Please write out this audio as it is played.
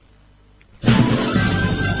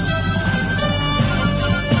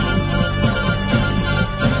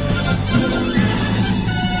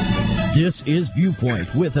This is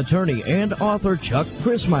Viewpoint with attorney and author Chuck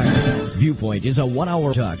Crismier. Viewpoint is a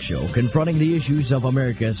one-hour talk show confronting the issues of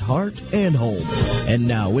America's heart and home. And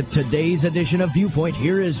now, with today's edition of Viewpoint,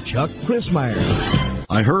 here is Chuck Crismier.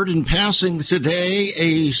 I heard in passing today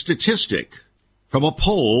a statistic from a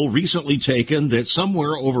poll recently taken that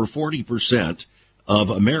somewhere over 40%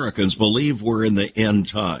 of Americans believe we're in the end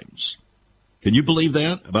times. Can you believe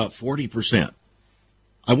that? About 40%.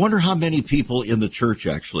 I wonder how many people in the church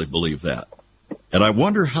actually believe that. And I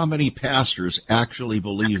wonder how many pastors actually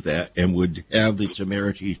believe that and would have the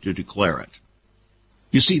temerity to declare it.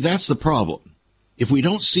 You see, that's the problem. If we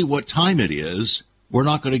don't see what time it is, we're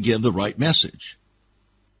not going to give the right message.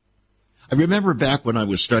 I remember back when I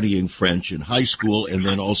was studying French in high school and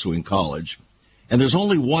then also in college, and there's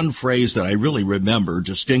only one phrase that I really remember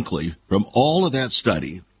distinctly from all of that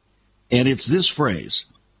study, and it's this phrase,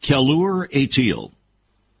 quelle heure est-il?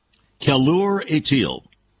 Quelle heure est-il?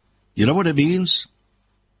 You know what it means?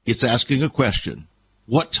 It's asking a question.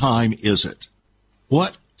 What time is it?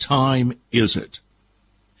 What time is it?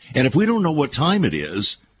 And if we don't know what time it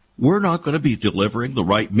is, we're not going to be delivering the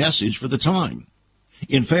right message for the time.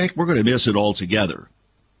 In fact, we're going to miss it altogether.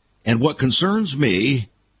 And what concerns me,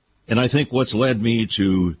 and I think what's led me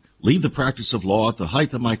to leave the practice of law at the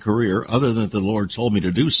height of my career, other than the Lord told me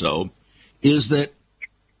to do so, is that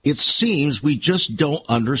it seems we just don't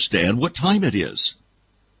understand what time it is.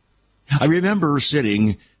 I remember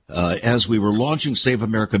sitting, as we were launching Save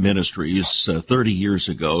America Ministries 30 years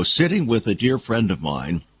ago, sitting with a dear friend of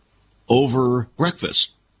mine over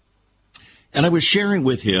breakfast. And I was sharing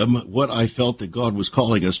with him what I felt that God was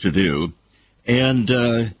calling us to do.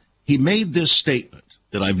 And he made this statement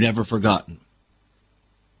that I've never forgotten.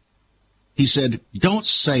 He said, "Don't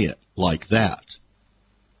say it like that.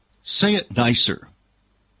 Say it nicer.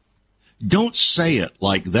 Don't say it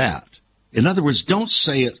like that." In other words, don't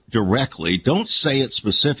say it directly. Don't say it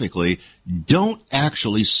specifically. Don't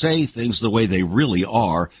actually say things the way they really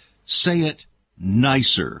are. Say it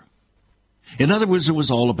nicer. In other words, it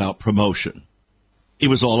was all about promotion. It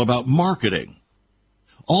was all about marketing.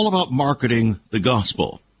 All about marketing the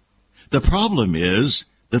gospel. The problem is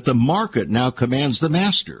that the market now commands the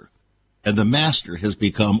master, and the master has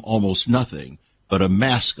become almost nothing but a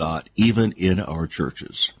mascot even in our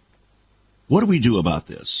churches. What do we do about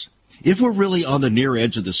this? If we're really on the near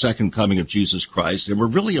edge of the second coming of Jesus Christ and we're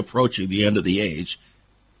really approaching the end of the age,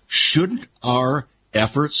 shouldn't our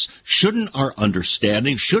efforts, shouldn't our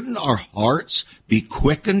understanding, shouldn't our hearts be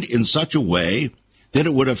quickened in such a way that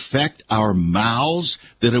it would affect our mouths,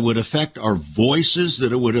 that it would affect our voices,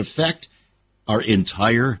 that it would affect our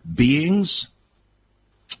entire beings?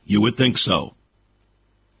 You would think so.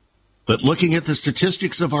 But looking at the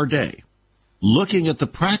statistics of our day, looking at the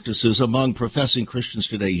practices among professing Christians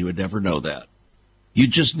today, you would never know that. You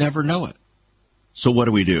just never know it. So what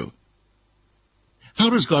do we do?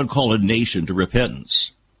 How does God call a nation to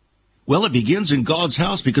repentance? Well, it begins in God's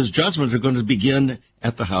house because judgments are going to begin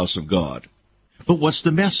at the house of God. But what's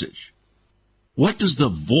the message? What does the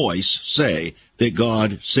voice say that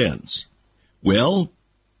God sends? Well,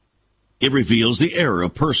 it reveals the error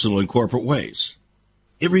of personal and corporate ways.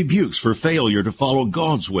 It rebukes for failure to follow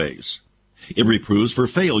God's ways. It reproves for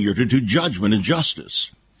failure to do judgment and justice.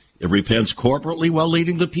 It repents corporately while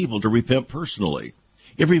leading the people to repent personally.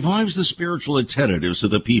 It revives the spiritual attentiveness of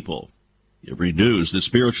the people. It renews the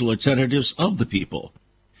spiritual attentiveness of the people.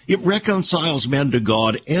 It reconciles men to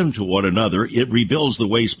God and to one another. It rebuilds the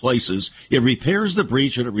waste places. It repairs the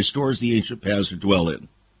breach, and it restores the ancient paths to dwell in.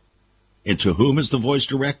 And to whom is the voice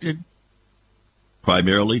directed?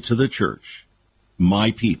 Primarily to the church. My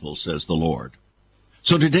people, says the Lord.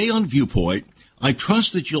 So today on Viewpoint, I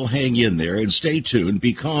trust that you'll hang in there and stay tuned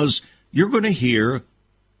because you're going to hear,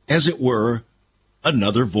 as it were,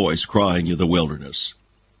 another voice crying in the wilderness.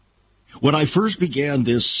 When I first began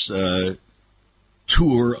this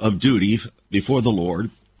tour of duty before the Lord,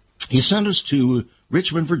 he sent us to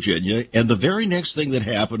Richmond, Virginia, and the very next thing that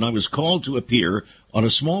happened, I was called to appear on a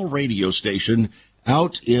small radio station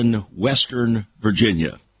out in Western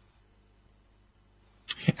Virginia.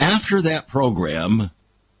 After that program,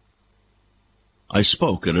 I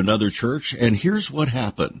spoke at another church, and here's what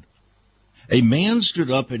happened. A man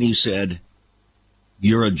stood up and he said,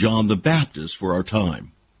 "You're a John the Baptist for our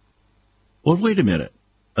time." Well, wait a minute.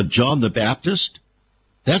 A John the Baptist?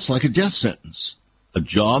 That's like a death sentence. A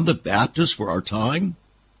John the Baptist for our time?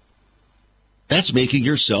 That's making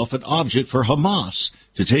yourself an object for Hamas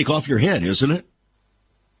to take off your head, isn't it?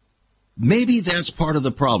 Maybe that's part of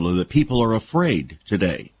the problem, that people are afraid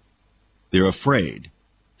today. They're afraid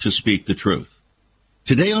to speak the truth.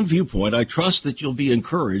 Today on Viewpoint, I trust that you'll be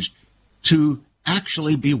encouraged to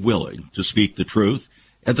actually be willing to speak the truth,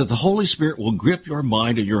 and that the Holy Spirit will grip your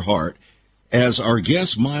mind and your heart as our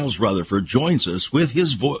guest Myles Rutherford joins us with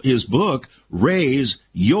his book, Raise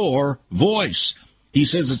Your Voice. He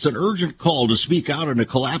says it's an urgent call to speak out in a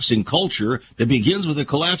collapsing culture that begins with a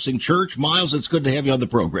collapsing church. Myles, it's good to have you on the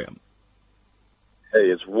program. Hey,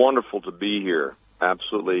 it's wonderful to be here.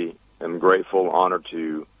 Absolutely am grateful, honored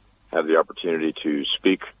to have the opportunity to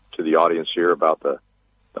speak to the audience here about the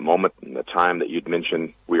moment and the time that you'd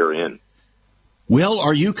mentioned we are in. Well,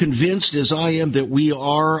 are you convinced, as I am, that we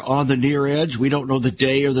are on the near edge? We don't know the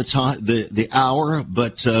day or the time, the hour,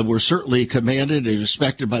 but we're certainly commanded and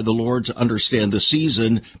expected by the Lord to understand the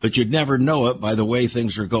season, but you'd never know it by the way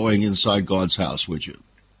things are going inside God's house, would you?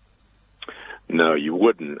 No, you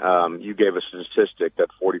wouldn't. You gave a statistic that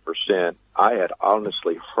 40%. I had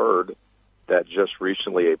honestly heard that just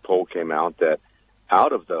recently a poll came out that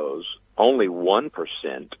out of those, only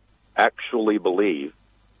 1% actually believe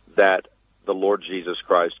that the Lord Jesus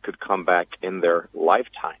Christ could come back in their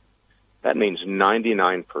lifetime. That means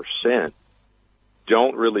 99%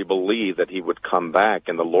 don't really believe that he would come back.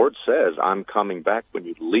 And the Lord says, I'm coming back when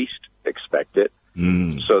you least expect it.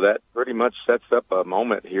 So that pretty much sets up a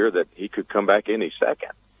moment here that he could come back any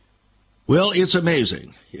second. Well, it's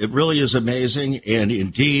amazing. It really is amazing. And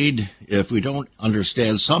indeed, if we don't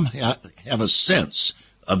understand, some have a sense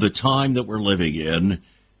of the time that we're living in.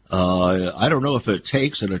 I don't know if it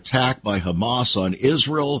takes an attack by Hamas on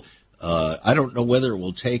Israel. I don't know whether it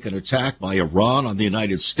will take an attack by Iran on the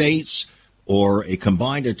United States or a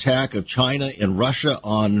combined attack of China and Russia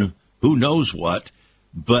on who knows what.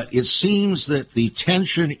 But it seems that the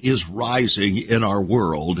tension is rising in our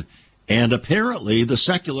world. And apparently the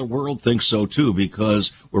secular world thinks so, too,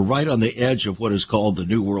 because we're right on the edge of what is called the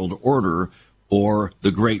New World Order, or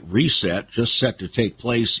the Great Reset, just set to take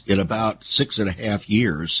place in about 6.5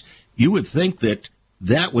 years. You would think that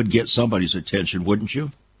that would get somebody's attention, wouldn't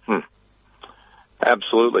you?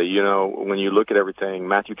 Absolutely. You know, when you look at everything,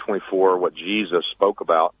 Matthew 24, what Jesus spoke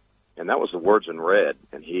about, and that was the words in red.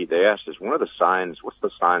 And they asked us, what's the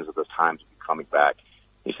signs of the times coming back?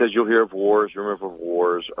 He says, you'll hear of wars, rumors of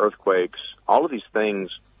wars, earthquakes, all of these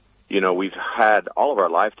things, you know, we've had all of our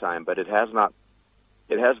lifetime, but it has not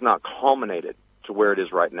culminated to where it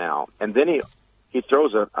is right now. And then he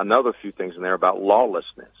throws another few things in there about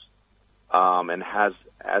lawlessness, and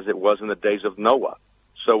as it was in the days of Noah,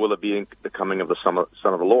 so will it be in the coming of the Son of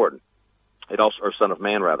the Lord. Or Son of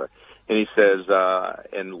Man, rather. And he says,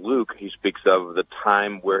 in Luke, he speaks of the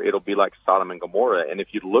time where it'll be like Sodom and Gomorrah. And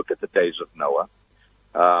if you look at the days of Noah,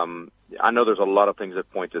 I know there's a lot of things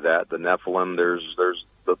that point to that. The Nephilim, there's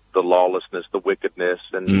the lawlessness, the wickedness.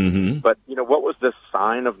 But, you know, what was the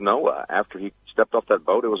sign of Noah after he stepped off that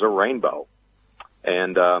boat? It was a rainbow.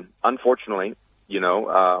 And unfortunately, you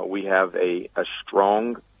know, we have a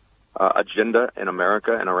strong agenda in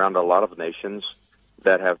America and around a lot of nations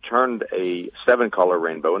that have turned a 7-color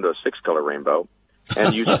rainbow into a 6-color rainbow,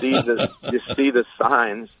 and you see the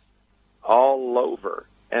signs all over,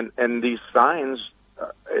 and these signs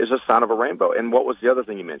is a sign of a rainbow. And what was the other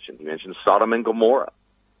thing you mentioned? You mentioned Sodom and Gomorrah.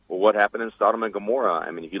 Well, what happened in Sodom and Gomorrah? I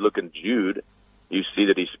mean, if you look in Jude, you see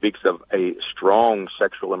that he speaks of a strong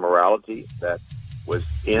sexual immorality that was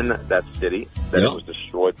in that city that it was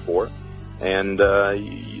destroyed for, and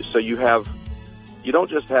so you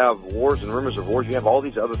don't just have wars and rumors of wars. You have all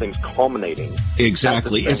these other things culminating.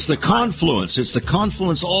 Exactly. It's the confluence. It's the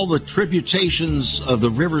confluence. All the tributations of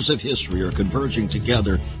the rivers of history are converging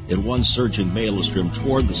together in one surging maelstrom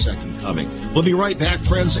toward the second coming. We'll be right back,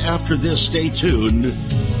 friends, after this. Stay tuned.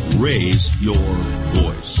 Raise your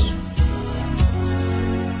voice.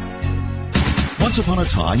 Once upon a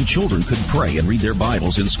time, children could pray and read their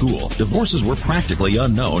Bibles in school. Divorces were practically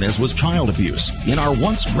unknown, as was child abuse. In our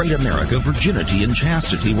once great America, virginity and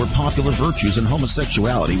chastity were popular virtues, and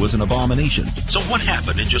homosexuality was an abomination. So what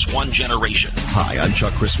happened in just one generation? Hi, I'm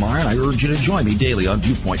Chuck Chrismire, and I urge you to join me daily on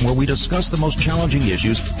Viewpoint, where we discuss the most challenging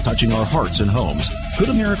issues touching our hearts and homes. Could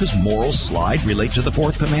America's moral slide relate to the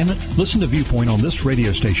Fourth Commandment? Listen to Viewpoint on this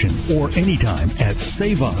radio station or anytime at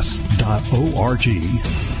saveus.org.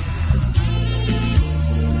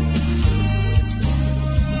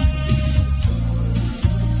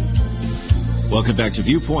 Welcome back to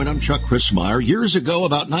Viewpoint. I'm Chuck Chrismire. Years ago,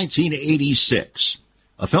 about 1986,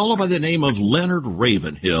 a fellow by the name of Leonard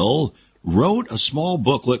Ravenhill wrote a small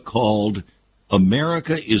booklet called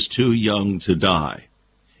America is Too Young to Die.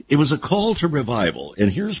 It was a call to revival,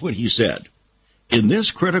 and here's what he said. In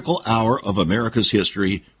this critical hour of America's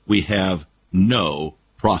history, we have no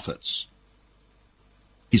prophets.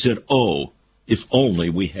 He said, oh, if only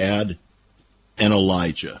we had an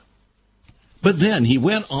Elijah. But then he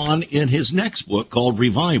went on in his next book called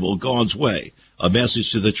Revival, God's Way, a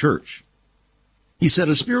message to the church. He said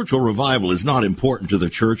a spiritual revival is not important to the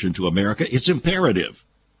church and to America. It's imperative.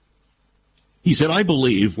 He said, I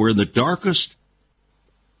believe we're in the darkest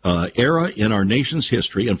era in our nation's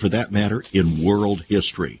history, and for that matter, in world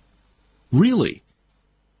history. Really?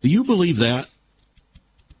 Do you believe that?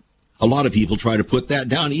 A lot of people try to put that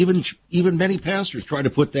down. Even many pastors try to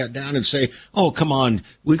put that down and say, oh, come on,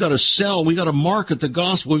 we've got to sell, we've got to market the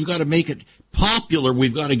gospel, we've got to make it popular,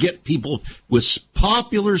 we've got to get people with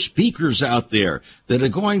popular speakers out there that are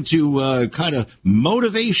going to kind of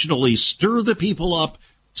motivationally stir the people up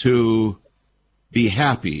to be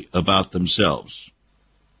happy about themselves.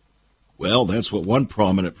 Well, that's what one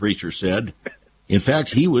prominent preacher said. In fact,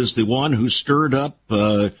 he was the one who stirred up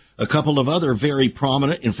a couple of other very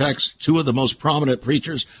prominent, in fact, two of the most prominent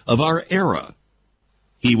preachers of our era.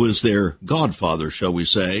 He was their godfather, shall we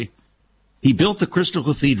say. He built the Crystal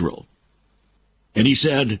Cathedral. And he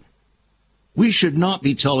said, we should not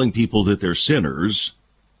be telling people that they're sinners.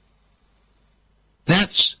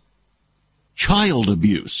 That's child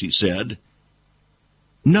abuse, he said.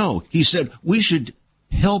 No, he said, we should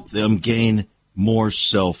help them gain more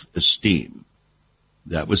self-esteem.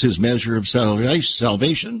 That was his measure of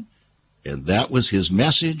salvation, and that was his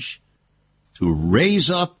message, to raise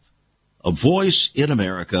up a voice in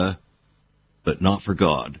America, but not for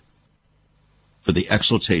God, for the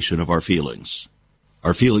exaltation of our feelings.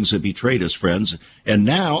 Our feelings have betrayed us, friends. And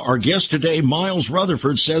now our guest today, Myles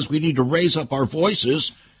Rutherford, says we need to raise up our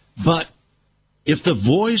voices, but if the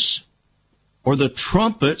voice or the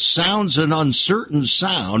trumpet sounds an uncertain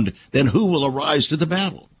sound, then who will arise to the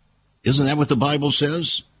battle? Isn't that what the Bible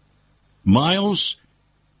says? Myles,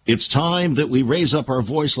 it's time that we raise up our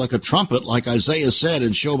voice like a trumpet, like Isaiah said,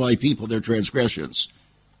 and show my people their transgressions.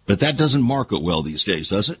 But that doesn't market well these days,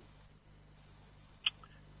 does it?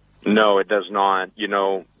 No, it does not. You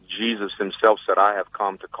know, Jesus himself said, I have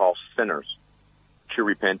come to call sinners to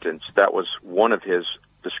repentance. That was one of his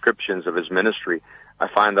descriptions of his ministry. I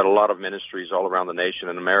find that a lot of ministries all around the nation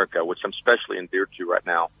in America, which I'm especially endeared to right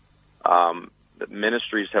now, that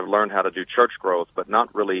ministries have learned how to do church growth, but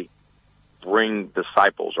not really bring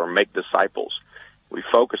disciples or make disciples. We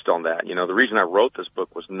focused on that. You know, the reason I wrote this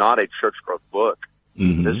book was not a church growth book.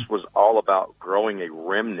 Mm-hmm. This was all about growing a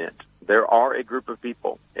remnant. There are a group of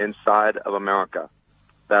people inside of America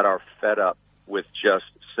that are fed up with just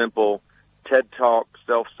simple TED Talk,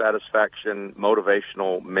 self-satisfaction,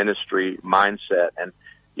 motivational ministry mindset. And,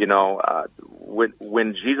 you know,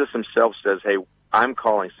 when Jesus himself says, hey, I'm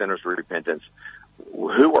calling sinners to repentance,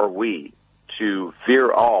 who are we to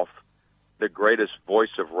veer off the greatest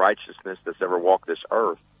voice of righteousness that's ever walked this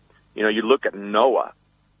earth? You know, you look at Noah.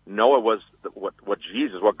 Noah was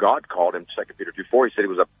what God called him, 2 Peter 2:4. He said he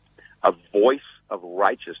was a voice of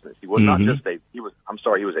righteousness. He was not just he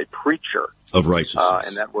was a preacher of righteousness.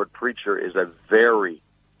 And that word preacher is a very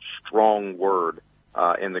strong word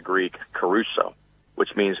in the Greek, caruso,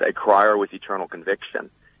 which means a crier with eternal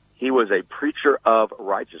conviction. He was a preacher of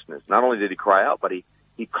righteousness. Not only did he cry out, but he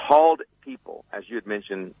called people, as you had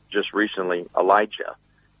mentioned just recently, Elijah,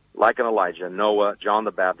 like an Elijah, Noah, John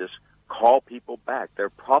the Baptist, call people back.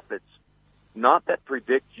 They're prophets, not that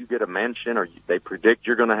predict you get a mansion or they predict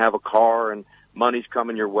you're going to have a car and money's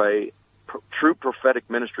coming your way. True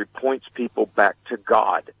prophetic ministry points people back to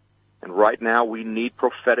God. And right now we need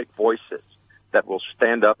prophetic voices that will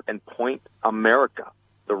stand up and point America,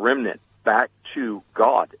 the remnant, back to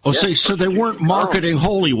God. Oh, yes, so they weren't marketing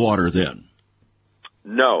holy water then?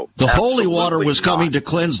 No. The holy water was coming to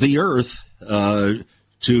cleanse the earth,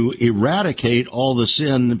 to eradicate all the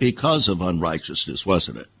sin because of unrighteousness,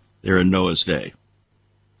 wasn't it, there in Noah's day?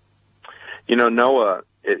 You know, Noah,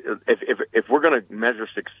 if we're going to measure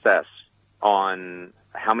success on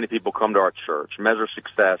how many people come to our church, measure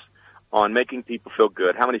success on making people feel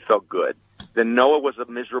good, how many felt good, then Noah was a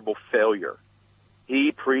miserable failure.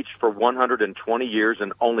 He preached for 120 years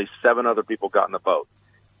and only 7 other people got in the boat.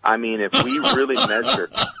 I mean, if we really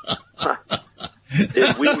measured,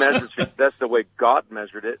 if we measured success the way God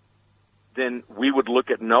measured it, then we would look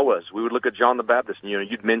at Noah's. We would look at John the Baptist. And, you know,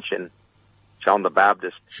 you'd mention John the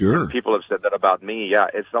Baptist. Sure. People have said that about me. Yeah,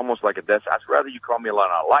 it's almost like a death. I'd rather you call me an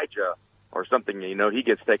Elijah or something. You know, he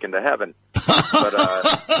gets taken to heaven. But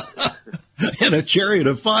in a chariot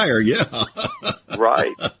of fire, yeah.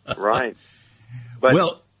 Right. But,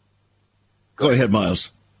 well, go ahead,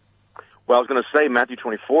 Myles. Well, I was going to say, Matthew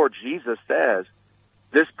 24, Jesus says,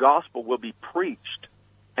 this gospel will be preached,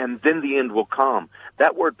 and then the end will come.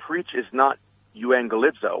 That word preach is not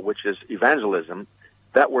euangelizo, which is evangelism.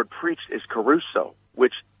 That word preached is caruso,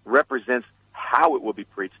 which represents how it will be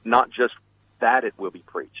preached, not just that it will be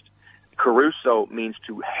preached. Caruso means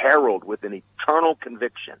to herald with an eternal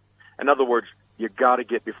conviction. In other words, you got to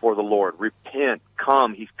get before the Lord. Repent,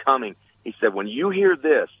 come, he's coming. He said, when you hear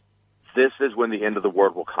this, this is when the end of the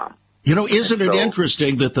world will come. You know, isn't it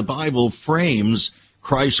interesting that the Bible frames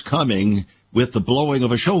Christ coming with the blowing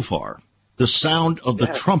of a shofar, the sound of the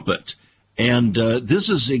trumpet? And this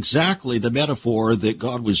is exactly the metaphor that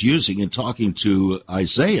God was using in talking to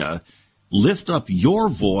Isaiah. Lift up your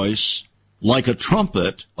voice like a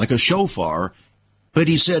trumpet, like a shofar. But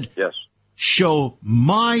he said, yes, show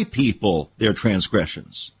my people their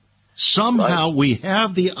transgressions. Somehow we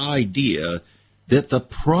have the idea that the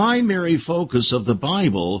primary focus of the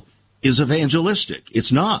Bible is evangelistic.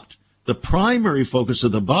 It's not. The primary focus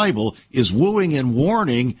of the Bible is wooing and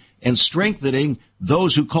warning and strengthening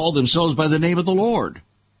those who call themselves by the name of the Lord.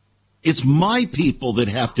 It's my people that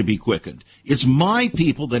have to be quickened. It's my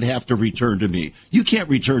people that have to return to me. You can't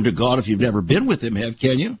return to God if you've never been with him,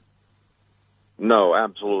 can you? No,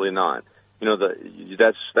 absolutely not. You know,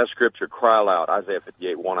 that scripture, cry aloud, Isaiah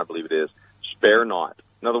 58:1, I believe it is, spare not.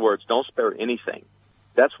 In other words, don't spare anything.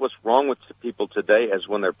 That's what's wrong with people today as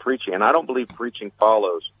when they're preaching. And I don't believe preaching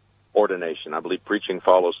follows ordination. I believe preaching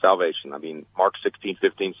follows salvation. I mean, Mark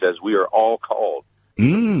 16:15 says we are all called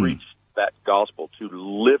to preach that gospel, to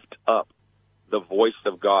lift up the voice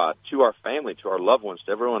of God to our family, to our loved ones,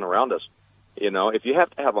 to everyone around us. You know, if you have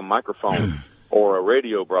to have a microphone or a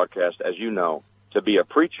radio broadcast, as you know, to be a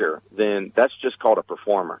preacher, then that's just called a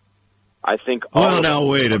performer. I think. Well, now,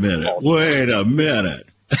 wait a minute.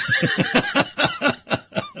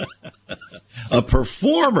 A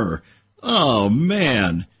performer? Oh,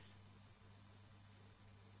 man.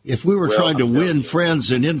 If we were trying to win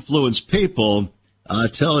friends and influence people, I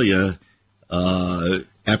tell you,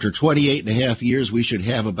 after 28 and a half years, we should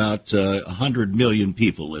have about 100 million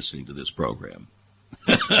people listening to this program.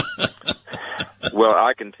 Well,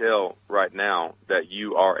 I can tell right now that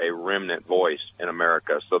you are a remnant voice in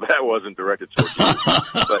America, so that wasn't directed towards you.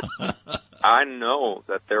 But I know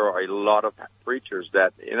that there are a lot of preachers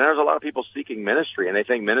and there's a lot of people seeking ministry, and they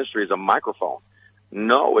think ministry is a microphone.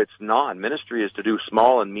 No, it's not. Ministry is to do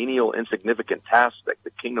small and menial, insignificant tasks that the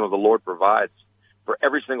kingdom of the Lord provides for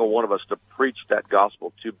every single one of us to preach that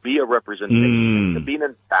gospel, to be a representation, to be an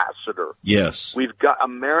ambassador. Yes.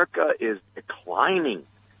 America is declining,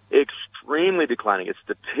 extremely declining. It's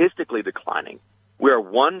statistically declining. We are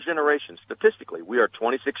one generation, statistically, we are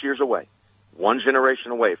 26 years away, one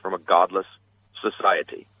generation away from a godless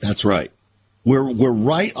society. That's right. We're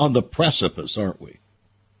right on the precipice, aren't we?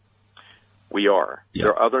 We are. Yeah.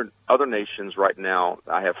 There are other nations right now.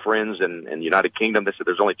 I have friends in the United Kingdom. They said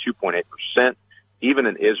there's only 2.8%. Even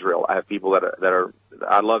in Israel, I have people that are.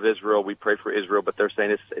 I love Israel. We pray for Israel, but they're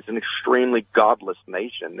saying it's an extremely godless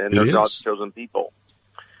nation, and they're God's chosen people.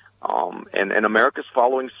 And America's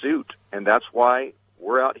following suit, and that's why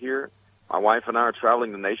we're out here. My wife and I are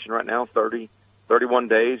traveling the nation right now, 31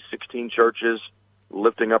 days, 16 churches,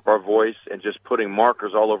 lifting up our voice and just putting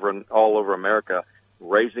markers all over America,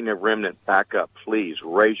 raising a remnant back up. Please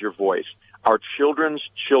raise your voice. Our children's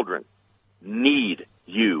children need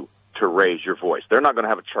you to raise your voice. They're not going to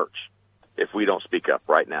have a church if we don't speak up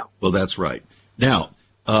right now. Well, that's right. Now,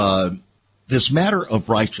 this matter of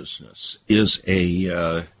righteousness is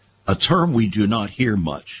a term we do not hear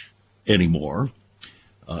much anymore.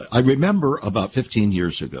 I remember about 15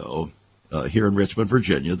 years ago, here in Richmond,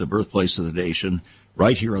 Virginia, the birthplace of the nation,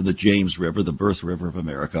 right here on the James River, the birth river of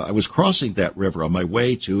America. I was crossing that river on my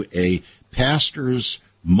way to a pastor's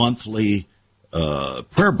monthly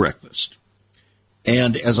prayer breakfast.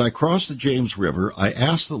 And as I crossed the James River, I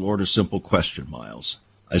asked the Lord a simple question, Myles.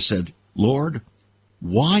 I said, Lord,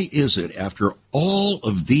 why is it after all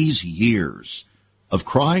of these years of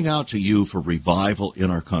crying out to you for revival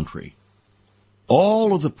in our country,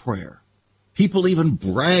 all of the prayer, people even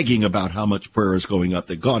bragging about how much prayer is going up,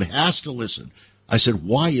 that God has to listen. I said,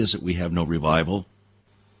 why is it we have no revival?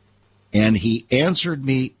 And he answered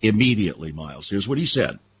me immediately, Myles. Here's what he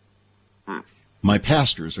said. My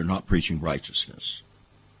pastors are not preaching righteousness.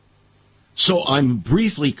 So I'm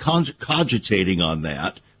briefly cogitating on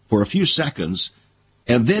that for a few seconds,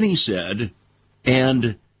 and then he said,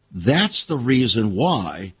 and that's the reason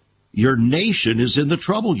why your nation is in the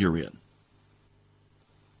trouble you're in.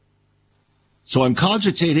 So I'm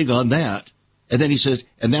cogitating on that, and then he said,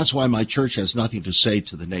 and that's why my church has nothing to say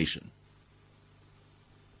to the nation.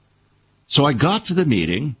 So I got to the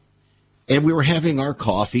meeting, and we were having our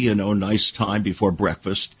coffee and nice time before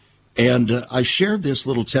breakfast. And I shared this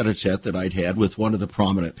little tete-a-tete that I'd had with one of the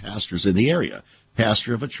prominent pastors in the area,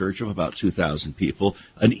 pastor of a church of about 2,000 people,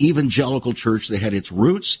 an evangelical church that had its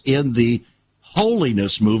roots in the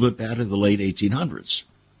holiness movement back in the late 1800s.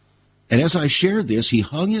 And as I shared this, he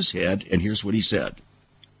hung his head, and here's what he said.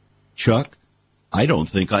 Chuck, I don't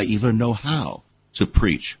think I even know how to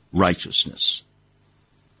preach righteousness.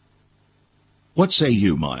 What say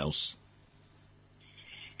you, Myles?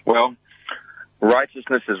 Well,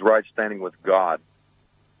 righteousness is right standing with God.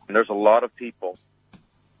 And there's a lot of people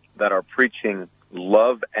that are preaching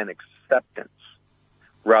love and acceptance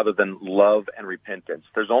rather than love and repentance.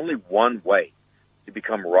 There's only one way to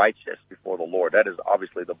become righteous before the Lord. That is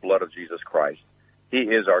obviously the blood of Jesus Christ. He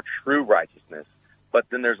is our true righteousness. But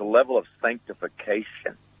then there's a level of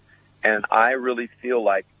sanctification. And I really feel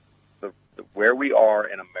like where we are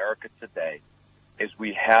in America today is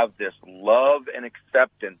we have this love and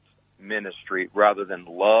acceptance ministry rather than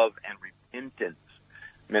love and repentance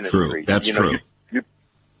ministry. True. That's true.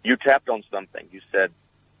 You tapped on something. You said,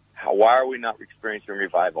 why are we not experiencing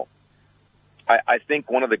revival? I think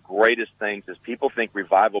one of the greatest things is people think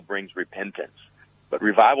revival brings repentance, but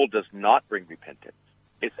revival does not bring repentance.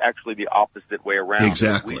 It's actually the opposite way around.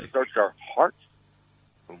 Exactly. When we search our hearts,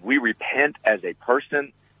 when we repent as a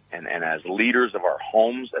person and as leaders of our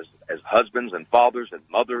homes, as husbands and fathers and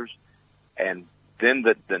mothers, and then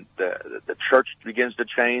the church begins to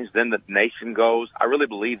change, then the nation goes. I really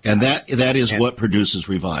believe that. And that is what produces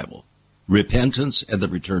revival. Repentance and the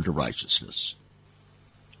return to righteousness.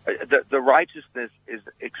 The righteousness is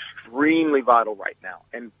extremely vital right now.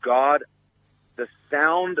 And God,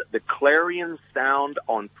 the clarion sound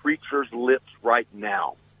on preachers' lips right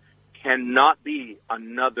now cannot be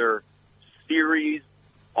another series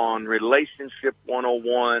on Relationship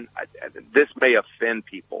 101. This may offend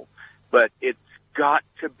people, but it's got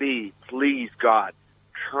to be, please, God,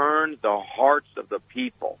 turn the hearts of the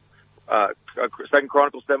people. 2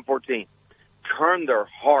 Chronicles 7:14. Turn their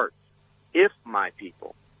hearts, if my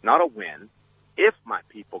people, not a when, if my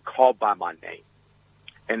people called by my name.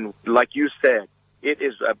 And like you said, it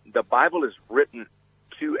is the Bible is written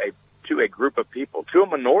to a group of people, to a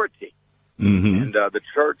minority, and the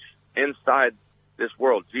church inside this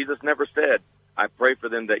world. Jesus never said, "I pray for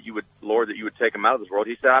them that you would, Lord, that you would take them out of this world."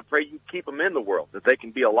 He said, "I pray you keep them in the world, that they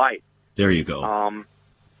can be a light." There you go.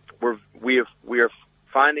 We are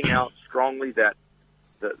finding out strongly that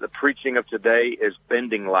the preaching of today is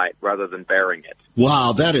bending light rather than bearing it.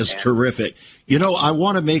 Wow, that is terrific. You know, I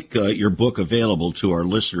want to make your book available to our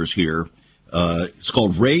listeners here. It's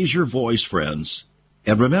called Raise Your Voice, Friends.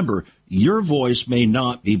 And remember, your voice may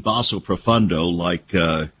not be basso profundo like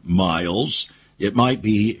Myles. It might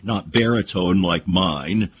be not baritone like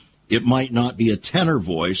mine. It might not be a tenor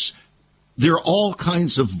voice. There are all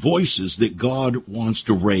kinds of voices that God wants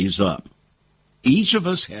to raise up. Each of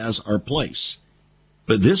us has our place.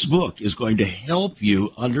 But this book is going to help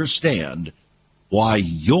you understand why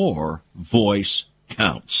your voice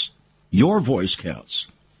counts. Your voice counts.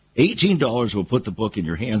 $18 will put the book in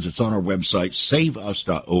your hands. It's on our website,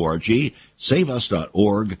 saveus.org,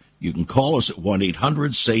 saveus.org. You can call us at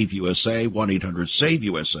 1-800-SAVE-USA,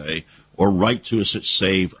 1-800-SAVE-USA, or write to us at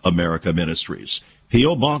Save America Ministries.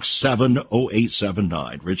 P.O. Box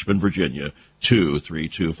 70879, Richmond, Virginia,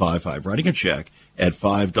 23255. Writing a check at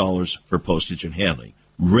 $5 for postage and handling.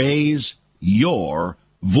 Raise your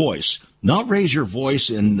voice. Not raise your voice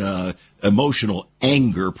in emotional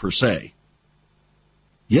anger per se.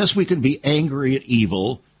 Yes, we can be angry at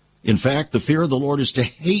evil. In fact, the fear of the Lord is to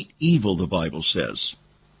hate evil, the Bible says.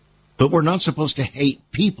 But we're not supposed to hate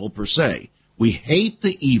people per se. We hate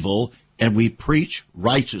the evil and we preach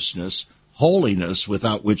righteousness, holiness,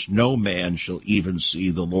 without which no man shall even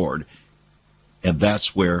see the Lord. And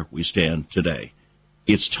that's where we stand today.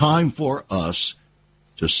 It's time for us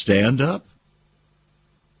to stand up,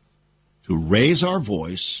 to raise our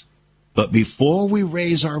voice. But before we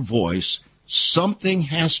raise our voice, something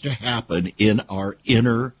has to happen in our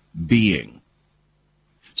inner being.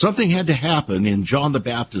 Something had to happen in John the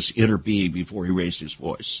Baptist's inner being before he raised his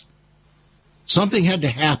voice. Something had to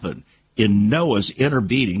happen in Noah's inner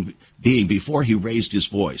being before he raised his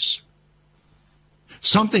voice.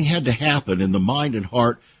 Something had to happen in the mind and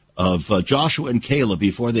heart of Joshua and Caleb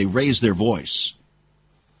before they raised their voice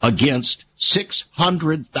against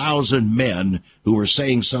 600,000 men who were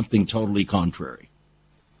saying something totally contrary.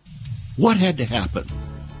 What had to happen?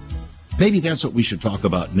 Maybe that's what we should talk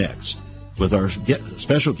about next with our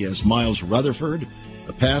special guest, Myles Rutherford,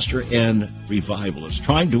 a pastor and revivalist,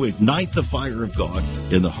 trying to ignite the fire of God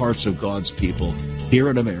in the hearts of God's people here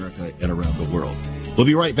in America and around the world. We'll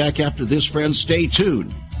be right back after this, friends. Stay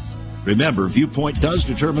tuned. Remember, Viewpoint does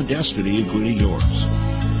determine destiny, including yours.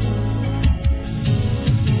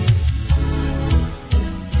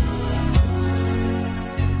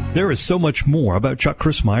 There is so much more about Chuck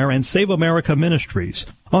Christmeyer and Save America Ministries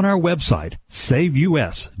on our website,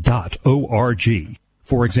 saveus.org.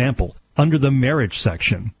 For example, under the marriage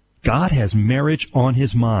section, God has marriage on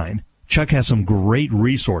his mind. Chuck has some great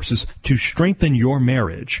resources to strengthen your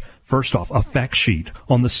marriage. First off, a fact sheet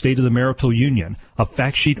on the state of the marital union, a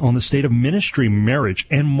fact sheet on the state of ministry, marriage,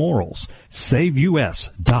 and morals.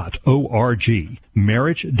 SaveUS.org.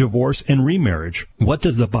 Marriage, divorce, and remarriage. What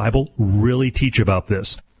does the Bible really teach about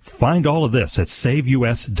this? Find all of this at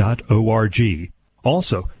SaveUS.org.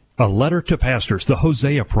 Also, a letter to pastors, the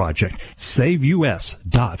Hosea Project, SaveUS.org,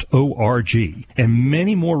 and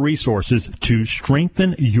many more resources to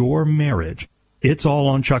strengthen your marriage. It's all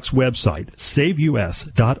on Chuck's website,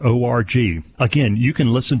 SaveUS.org. Again, you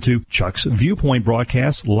can listen to Chuck's Viewpoint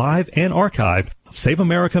broadcast live and archived. Save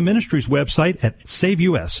America Ministries website at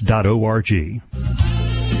SaveUS.org.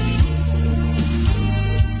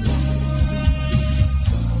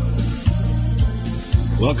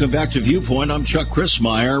 Welcome back to Viewpoint. I'm Chuck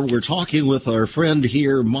Christmeyer. We're talking with our friend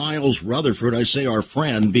here, Myles Rutherford. I say our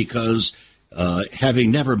friend because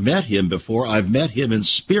having never met him before, I've met him in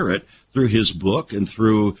spirit through his book and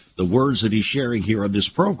through the words that he's sharing here on this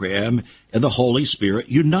program. And the Holy Spirit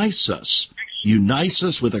unites us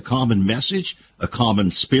with a common message, a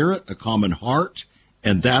common spirit, a common heart,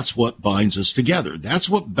 and that's what binds us together. That's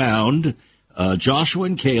what bound Joshua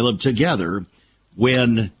and Caleb together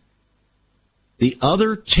when the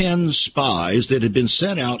other 10 spies that had been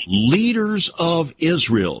sent out, leaders of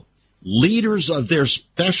Israel, leaders of their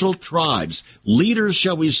special tribes, leaders,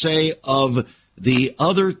 shall we say, of the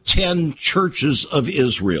other 10 churches of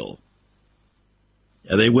Israel.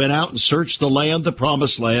 And they went out and searched the land, the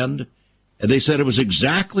promised land, and they said it was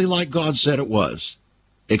exactly like God said it was,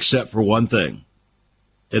 except for one thing,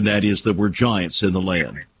 and that is there were giants in the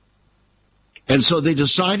land. And so they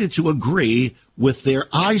decided to agree with their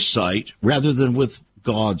eyesight rather than with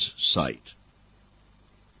God's sight.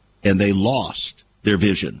 And they lost their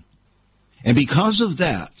vision. And because of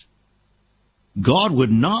that, God would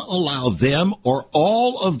not allow them or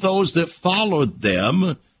all of those that followed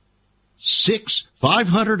them,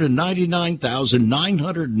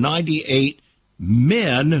 599,998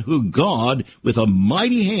 men who God, with a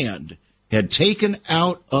mighty hand, had taken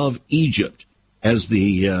out of Egypt as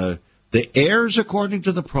the heirs according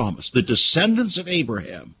to the promise, the descendants of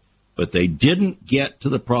Abraham, but they didn't get to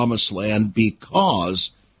the promised land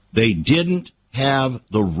because they didn't have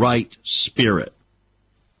the right spirit.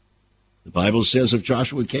 The Bible says of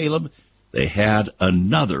Joshua and Caleb, they had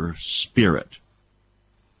another spirit.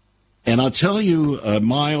 And I'll tell you,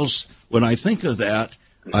 Myles, when I think of that,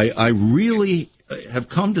 I really have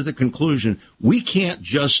come to the conclusion we can't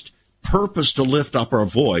just purpose to lift up our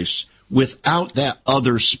voice without that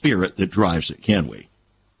other spirit that drives it, can we?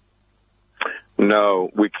 No,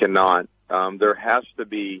 we cannot. There has to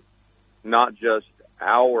be not just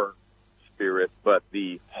our spirit, but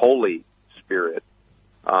the Holy Spirit.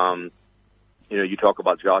 You talk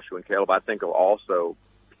about Joshua and Caleb. I think of also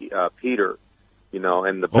Peter,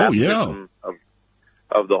 and the baptism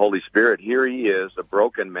of the Holy Spirit. Here he is, a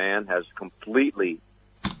broken man, has completely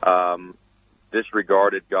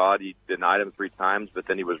disregarded God. He denied him 3 times, but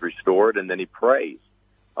then he was restored, and then he prays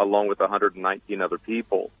along with 119 other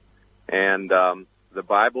people. And the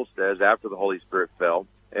Bible says after the Holy Spirit fell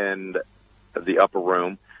in the upper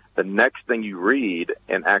room, the next thing you read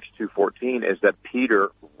in Acts 2:14 is that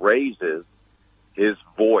Peter raises his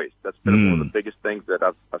voice. That's been one of the biggest things that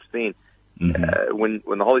I've seen. Mm-hmm.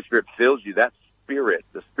 When the Holy Spirit fills you, that spirit,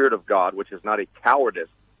 the Spirit of God, which is not a cowardice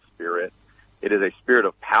spirit, it is a spirit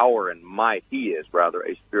of power and might. He is rather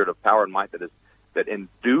a spirit of power and might that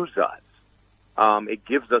endues us. It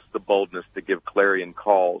gives us the boldness to give clarion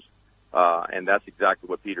calls, and that's exactly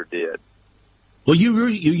what Peter did. Well, you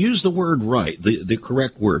use the word right, the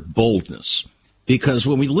correct word, boldness. Because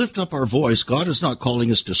when we lift up our voice, God is not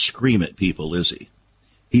calling us to scream at people, is he?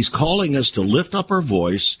 He's calling us to lift up our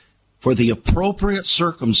voice for the appropriate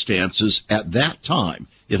circumstances at that time.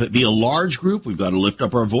 If it be a large group, we've got to lift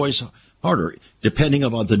up our voice harder. Depending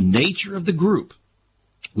upon the nature of the group,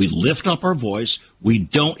 we lift up our voice. We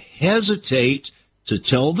don't hesitate to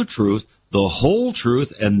tell the truth, the whole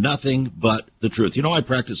truth, and nothing but the truth. I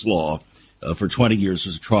practiced law for 20 years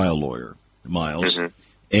as a trial lawyer, Myles,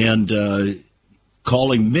 and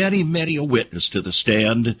calling many a witness to the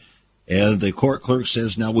stand. And the court clerk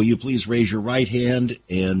says, now, will you please raise your right hand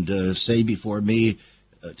and say before me,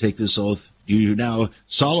 take this oath. Do you now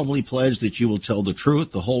solemnly pledge that you will tell the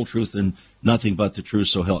truth, the whole truth, and nothing but the truth,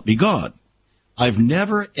 so help me God? I've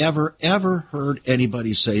never, ever heard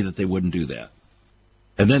anybody say that they wouldn't do that.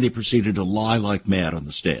 And then they proceeded to lie like mad on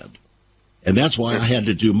the stand. And that's why I had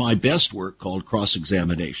to do my best work called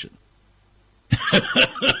cross-examination.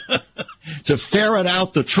 To ferret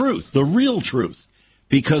out the truth, the real truth,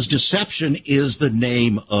 because deception is the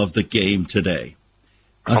name of the game today.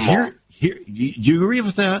 Do you agree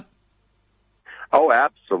with that? Oh,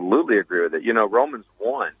 absolutely agree with it. You know, Romans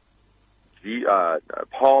 1,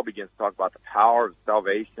 Paul begins to talk about the power of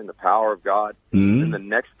salvation, the power of God. Mm-hmm. In the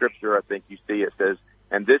next scripture, I think you see it says,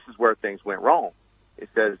 and this is where things went wrong. It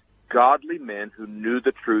says, godly men who knew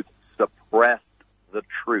the truth suppressed the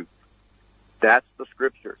truth. That's the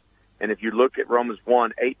scriptures. And if you look at Romans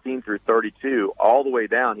 1, 18 through 32, all the way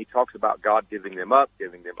down, he talks about God giving them up,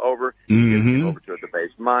 giving them over, giving them over to a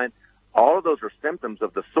debased mind. All of those are symptoms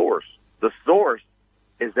of the source. The source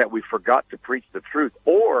is that we forgot to preach the truth,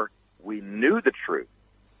 or we knew the truth,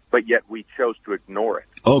 but yet we chose to ignore it.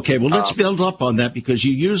 Okay, well, let's build up on that, because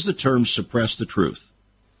you use the term suppress the truth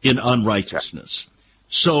in unrighteousness. Okay.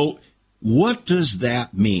 So what does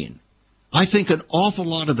that mean? I think an awful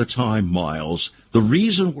lot of the time, Myles, the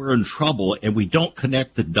reason we're in trouble and we don't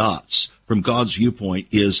connect the dots from God's viewpoint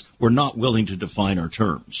is we're not willing to define our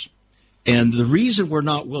terms. And the reason we're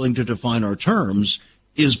not willing to define our terms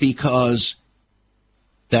is because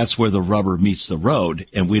that's where the rubber meets the road,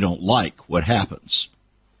 and we don't like what happens.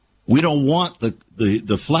 We don't want the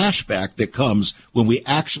flashback that comes when we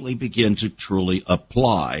actually begin to truly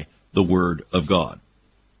apply the Word of God.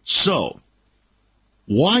 So,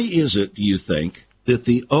 why is it, do you think, that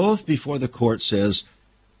the oath before the court says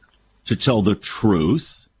to tell the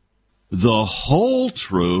truth, the whole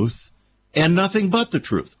truth, and nothing but the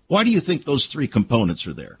truth? Why do you think those three components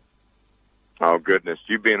are there? Oh, goodness.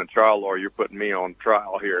 You being a trial lawyer, you're putting me on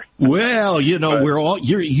trial here. Well, you know,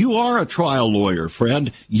 you are a trial lawyer,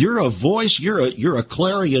 friend. You're a voice. You're a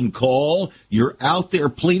clarion call. You're out there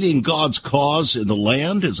pleading God's cause in the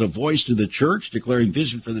land as a voice to the church, declaring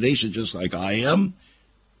vision for the nation, just like I am.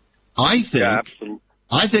 I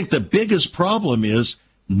think the biggest problem is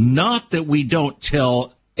not that we don't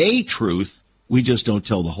tell a truth, we just don't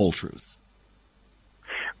tell the whole truth.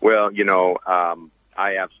 Well, you know,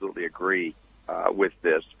 I absolutely agree with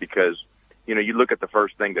this, because, you know, you look at the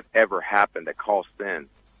first thing that ever happened that caused sin.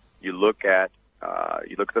 You look at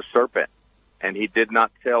the serpent, and he did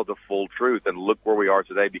not tell the full truth. And look where we are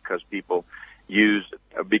today, because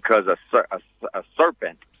a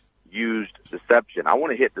serpent used deception. I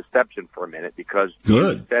want to hit deception for a minute, because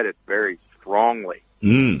you said it very strongly.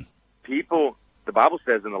 People, the Bible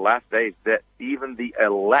says in the last days that even the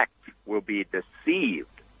elect will be deceived.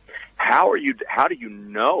 How do you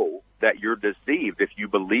know that you're deceived if you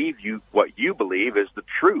believe what you believe is the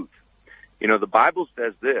truth? You know, the Bible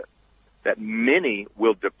says this, that many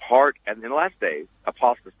will depart, and in the last days,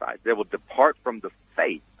 apostatize. They will depart from the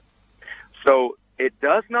faith. So it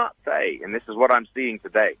does not say, and this is what I'm seeing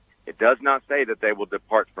today, it does not say that they will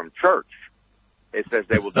depart from church. It says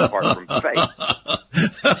they will depart from faith.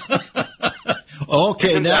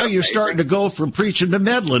 Okay, now you're starting to go from preaching to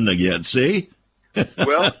meddling again, see?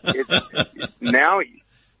 Well, now,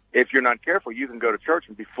 if you're not careful, you can go to church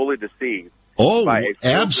and be fully deceived. Oh,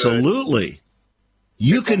 absolutely.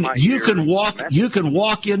 You can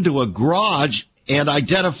walk into a garage and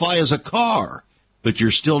identify as a car, but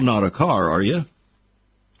you're still not a car, are you?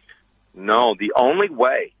 No, the only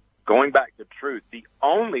way, going back to truth, the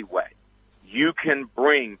only way you can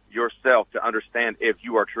bring yourself to understand if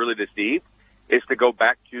you are truly deceived is to go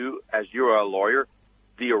back to, as you're a lawyer,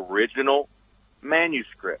 the original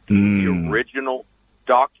manuscript, the original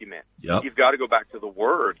document. Yep. You've got to go back to the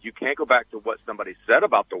Word. You can't go back to what somebody said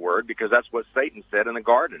about the Word, because that's what Satan said in the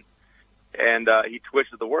garden. And he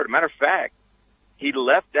twisted the Word. Matter of fact, he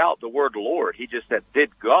left out the word Lord. He just said, did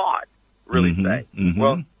God really say?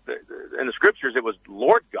 Well, in the Scriptures, it was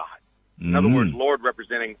Lord God. In other words, Lord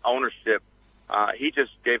representing ownership. He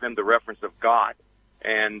just gave him the reference of God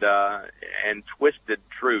and twisted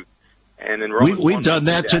truth. And in Romans we've done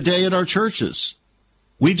that today in our churches.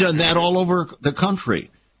 We've done that all over the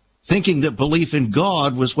country, thinking that belief in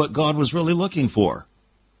God was what God was really looking for.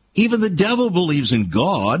 Even the devil believes in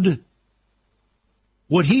God.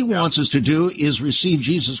 What he wants us to do is receive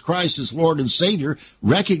Jesus Christ as Lord and Savior,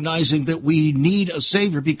 recognizing that we need a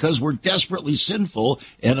Savior because we're desperately sinful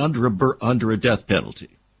and under a death penalty.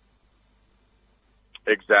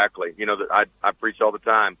 Exactly. You know, I preach all the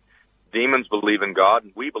time. Demons believe in God,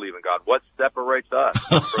 and we believe in God. What separates us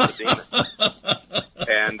from the demons?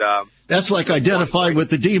 And that's like identifying with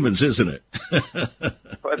the demons, isn't it?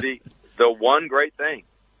 The one great thing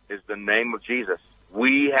is the name of Jesus.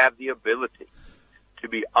 We have the ability to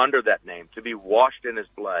be under that name, to be washed in his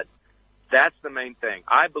blood. That's the main thing.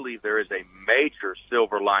 I believe there is a major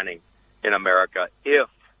silver lining in America if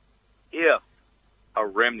if a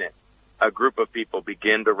remnant, a group of people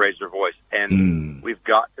begin to raise their voice. And we've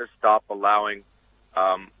got to stop allowing,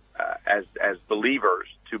 as believers,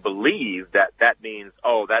 to believe that means,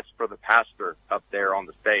 oh, that's for the pastor up there on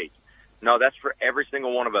the stage. No, that's for every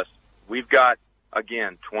single one of us. We've got,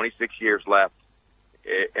 again, 26 years left.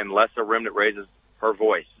 Unless a remnant raises her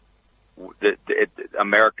voice,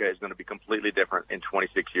 America is going to be completely different in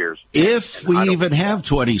 26 years. If we even have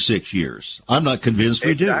 26 years. I'm not convinced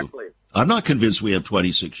we do. I'm not convinced we have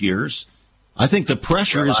 26 years. I think the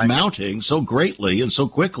pressure is mounting so greatly and so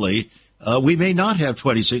quickly, we may not have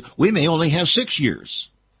 26. We may only have 6 years.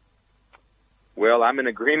 Well, I'm in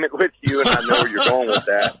agreement with you, and I know where you're going with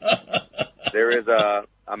that. There is a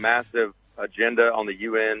massive agenda on the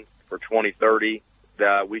UN for 2030.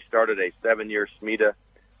 We started a 7-year Shemitah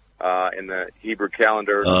in the Hebrew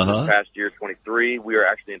calendar. This past year, 23. We are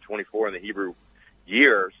actually in 24 in the Hebrew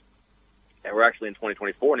years, and we're actually in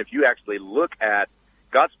 2024. And if you actually look at,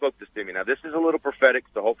 God spoke this to me. Now, this is a little prophetic,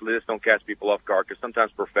 so hopefully this don't catch people off guard, because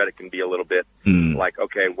sometimes prophetic can be a little bit like,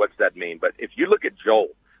 okay, what's that mean? But if you look at Joel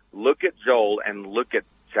and look at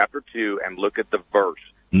chapter 2 and look at the verse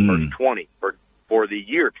 20, for the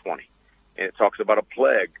year 20, and it talks about a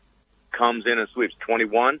plague comes in and sweeps.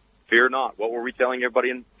 21, fear not. What were we telling everybody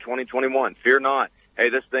in 2021? Fear not. Hey,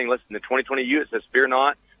 this thing, listen, the 2020 it says, fear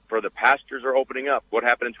not, for the pastures are opening up. What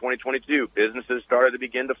happened in 2022? Businesses started to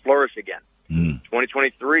begin to flourish again.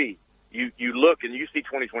 2023, you look and you see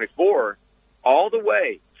 2024 all the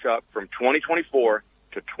way, Chuck, from 2024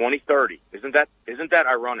 to 2030. Isn't that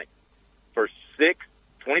ironic? For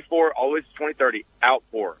 24 always 2030,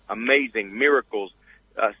 outpour, amazing miracles,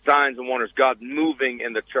 signs and wonders, God moving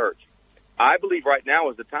in the church. I believe right now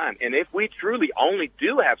is the time. And if we truly only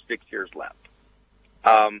do have 6 years left,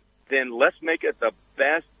 then let's make it the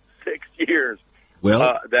best 6 years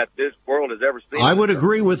that this world has ever seen. I would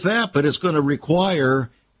agree with that, but it's going to require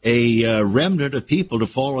a remnant of people to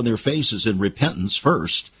fall on their faces in repentance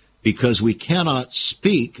first, because we cannot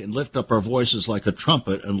speak and lift up our voices like a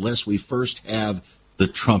trumpet unless we first have the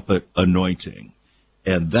trumpet anointing.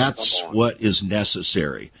 And that's what is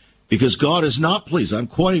necessary. Because God is not pleased. I'm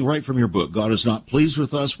quoting right from your book. God is not pleased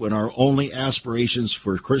with us when our only aspirations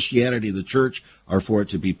for Christianity, the church, are for it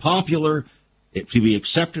to be popular, to be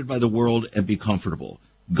accepted by the world, and be comfortable.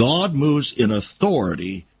 God moves in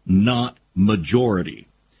authority, not majority.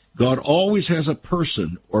 God always has a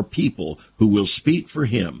person or people who will speak for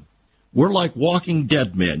him. We're like walking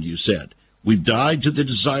dead men, you said. We've died to the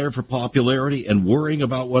desire for popularity and worrying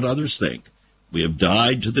about what others think. We have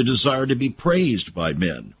died to the desire to be praised by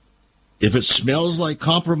men. If it smells like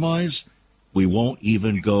compromise, we won't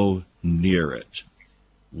even go near it.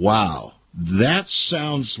 Wow, that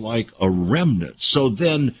sounds like a remnant. So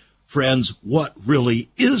then, friends, what really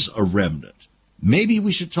is a remnant? Maybe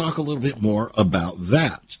we should talk a little bit more about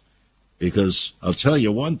that. Because I'll tell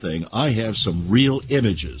you one thing, I have some real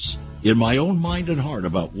images in my own mind and heart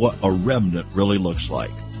about what a remnant really looks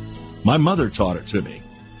like. My mother taught it to me.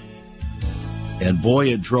 And boy,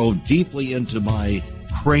 it drove deeply into my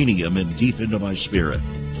cranium and deep into my spirit.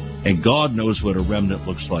 And God knows what a remnant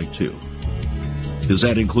looks like too. Does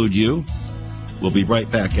that include you? We'll be right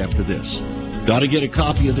back after this. Got to get a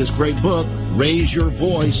copy of this great book, Raise Your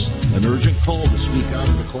Voice, an urgent call to speak out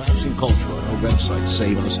of a collapsing culture, on our website,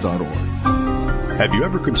 saveus.org. Have you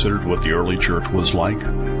ever considered what the early church was like?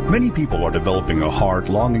 Many people are developing a heart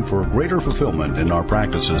longing for a greater fulfillment in our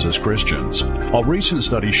practices as Christians. A recent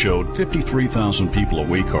study showed 53,000 people a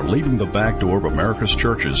week are leaving the back door of America's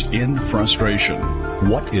churches in frustration.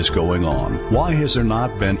 What is going on? Why has there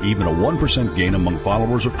not been even a 1% gain among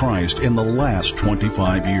followers of Christ in the last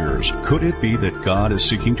 25 years? Could it be that God is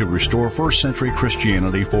seeking to restore first-century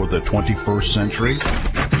Christianity for the 21st century?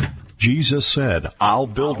 Jesus said, I'll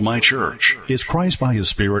build my church. Is Christ by his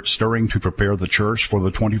Spirit stirring to prepare the church for the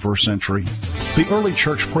 21st century? The early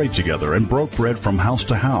church prayed together and broke bread from house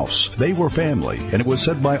to house. They were family, and it was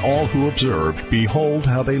said by all who observed, behold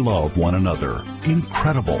how they love one another.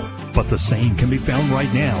 Incredible. But the same can be found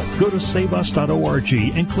right now. Go to saveus.org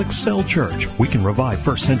and click Cell Church. We can revive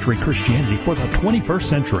first century Christianity for the 21st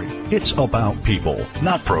century. It's about people,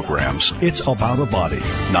 not programs. It's about a body,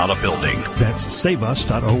 not a building. That's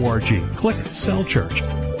saveus.org. Click Cell Church.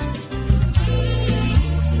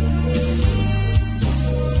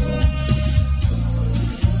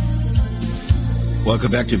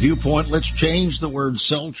 Welcome back to Viewpoint. Let's change the word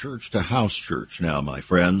cell church to house church now, my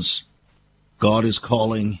friends. God is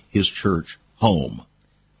calling his church home.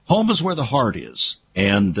 Home is where the heart is,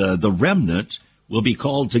 and the remnant will be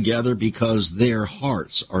called together because their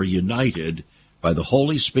hearts are united by the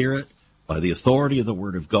Holy Spirit, by the authority of the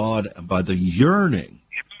Word of God, and by the yearning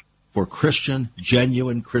for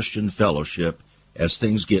genuine Christian fellowship as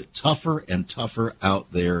things get tougher and tougher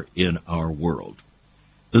out there in our world.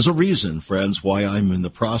 There's a reason, friends, why I'm in the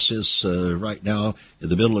process right now in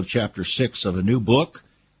the middle of chapter 6 of a new book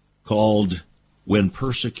called When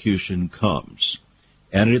Persecution Comes.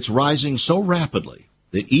 And it's rising so rapidly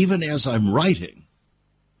that even as I'm writing,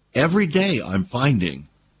 every day I'm finding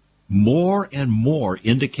more and more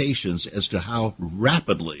indications as to how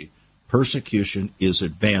rapidly persecution is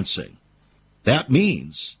advancing. That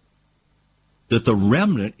means that the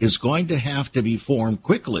remnant is going to have to be formed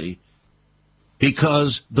quickly,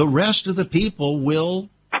 because the rest of the people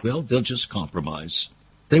they'll just compromise.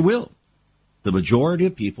 They will. The majority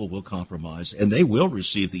of people will compromise, and they will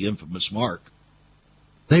receive the infamous mark.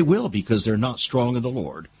 They will, because they're not strong in the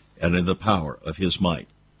Lord and in the power of his might.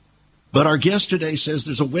 But our guest today says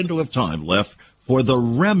there's a window of time left for the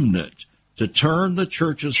remnant to turn the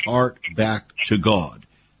church's heart back to God.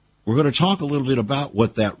 We're going to talk a little bit about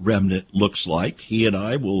what that remnant looks like. He and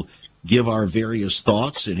I will give our various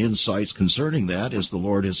thoughts and insights concerning that as the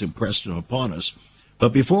Lord has impressed them upon us.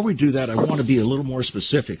 But before we do that, I want to be a little more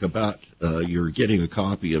specific about your getting a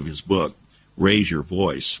copy of his book, Raise Your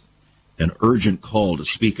Voice, an urgent call to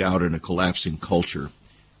speak out in a collapsing culture.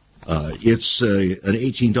 It's an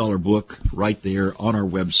 $18 book right there on our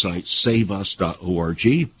website,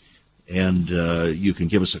 saveus.org. And you can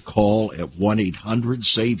give us a call at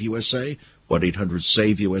 1-800-SAVE-USA,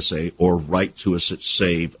 1-800-SAVE-USA, or write to us at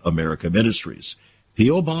Save America Ministries.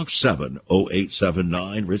 P.O. Box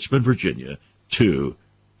 70879, Richmond, Virginia,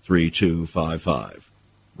 23255.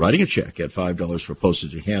 Writing a check at $5 for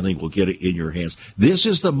postage and handling will get it in your hands. This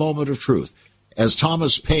is the moment of truth. As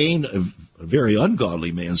Thomas Paine, a very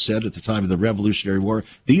ungodly man, said at the time of the Revolutionary War,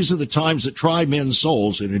 these are the times that try men's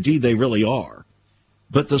souls, and indeed they really are.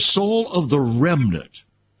 But the soul of the remnant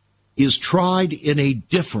is tried in a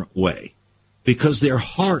different way, because their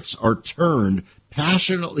hearts are turned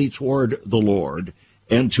passionately toward the Lord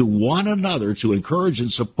and to one another, to encourage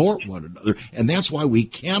and support one another. And that's why we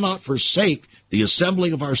cannot forsake the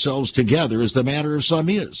assembling of ourselves together, as the manner of some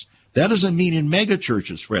is. That doesn't mean in mega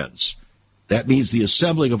churches, friends. That means the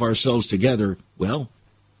assembling of ourselves together, well,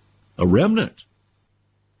 a remnant.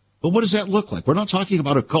 But what does that look like? We're not talking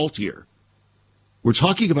about a cult here. We're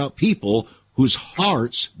talking about people whose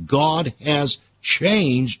hearts God has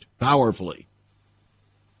changed powerfully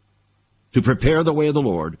to prepare the way of the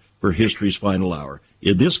Lord for history's final hour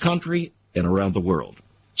in this country and around the world.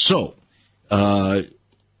 So,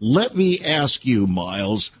 let me ask you,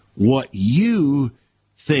 Myles, what you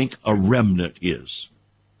think a remnant is.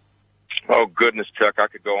 Oh, goodness, Chuck, I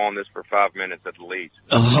could go on this for 5 minutes at least.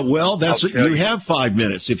 Well, you have 5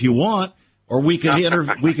 minutes if you want, or we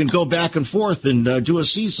can go back and forth and do a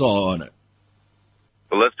seesaw on it.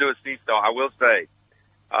 Well, let's do a seesaw. I will say,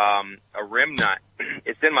 a remnant,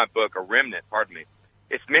 it's in my book, a remnant, pardon me.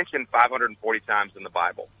 It's mentioned 540 times in the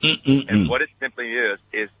Bible. And what it simply is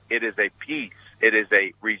it is a piece. It is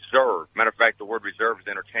a reserve. Matter of fact, the word reserve is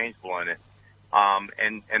interchangeable in it.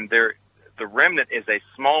 And the remnant is a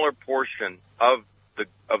smaller portion of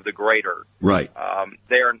the greater. Right.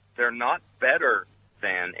 They're not better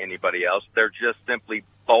than anybody else. They're just simply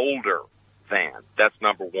bolder than. That's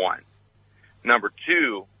number one. Number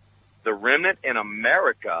two, the remnant in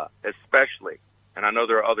America especially, and I know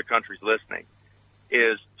there are other countries listening,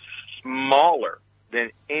 is smaller than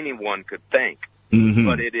anyone could think.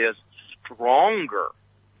 But it is stronger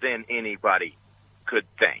than anybody could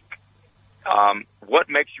think. What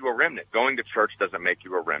makes you a remnant? Going to church doesn't make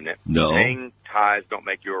you a remnant. No. Paying tithes don't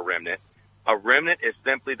make you a remnant. A remnant is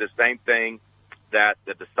simply the same thing that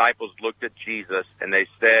the disciples looked at Jesus and they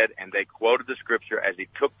said, and they quoted the scripture as he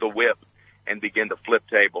took the whip and began to flip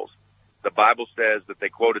tables. The Bible says that they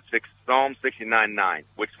quoted Psalm 69:9,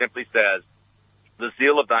 which simply says, "The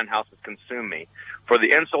zeal of thine house has consumed me, for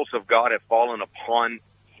the insults of God have fallen upon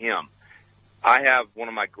him." I have one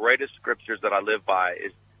of my greatest scriptures that I live by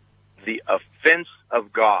is, "The offense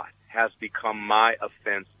of God has become my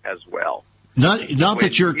offense as well." Not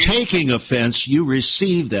that you're taking offense, you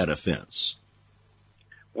receive that offense.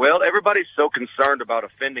 Well, everybody's so concerned about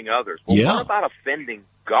offending others. Well, yeah. What about offending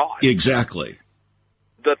God? Exactly.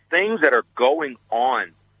 The things that are going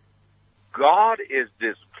on, God is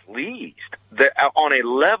displeased on a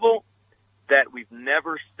level that we've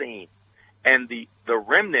never seen. And the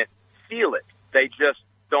remnant feel it. They just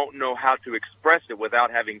don't know how to express it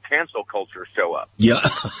without having cancel culture show up. Yeah.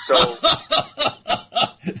 So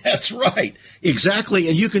that's right. Exactly.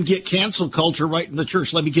 And you can get cancel culture right in the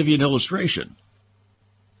church. Let me give you an illustration.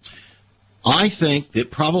 I think that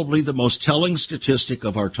probably the most telling statistic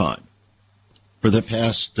of our time for the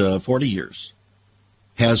past 40 years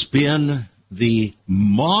has been the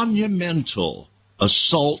monumental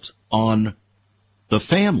assault on the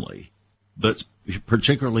family, but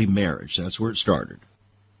particularly marriage. That's where it started.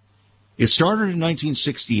 It started in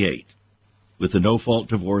 1968 with the no-fault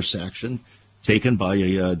divorce action taken by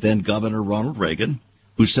then Governor Ronald Reagan,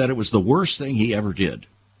 who said it was the worst thing he ever did.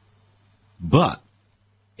 But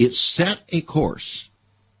it set a course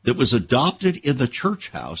that was adopted in the church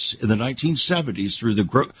house in the 1970s through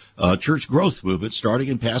the church growth movement, starting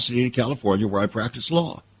in Pasadena, California, where I practice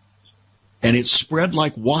law. And it spread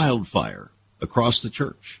like wildfire across the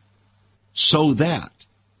church, so that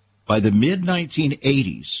by the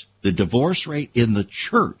mid-1980s, the divorce rate in the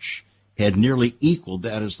church had nearly equaled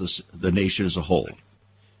that as the nation as a whole.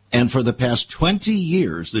 And for the past 20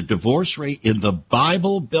 years, the divorce rate in the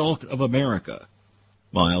Bible Belt of America,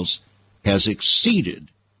 Myles, has exceeded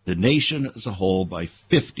the nation as a whole by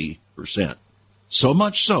 50%. So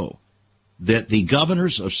much so that the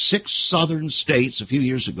governors of 6 southern states a few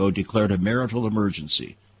years ago declared a marital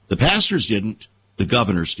emergency. The pastors didn't, the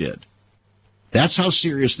governors did. That's how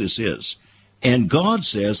serious this is. And God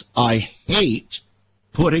says, I hate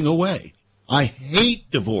putting away. I hate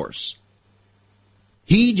divorce.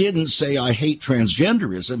 He didn't say, I hate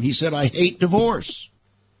transgenderism. He said, I hate divorce.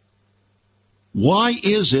 Why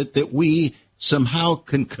is it that we somehow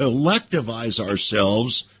can collectivize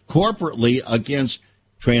ourselves corporately against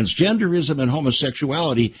transgenderism and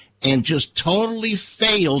homosexuality and just totally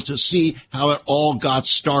fail to see how it all got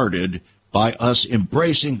started by us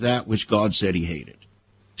embracing that which God said he hated?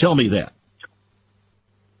 Tell me that.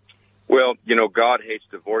 Well, God hates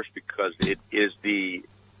divorce because it is the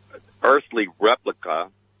earthly replica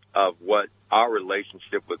of what our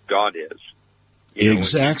relationship with God is.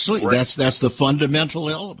 Exactly. That's the fundamental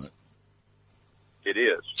element. It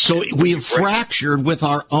is. So we have fractured with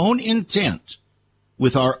our own intent,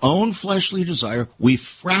 with our own fleshly desire. We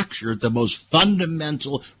fractured the most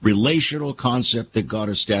fundamental relational concept that God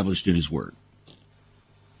established in his word.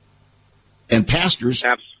 And pastors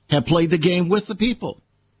have played the game with the people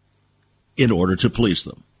in order to please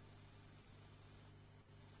them.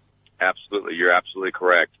 Absolutely. You're absolutely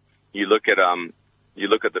correct. You look at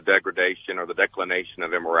the degradation or the declination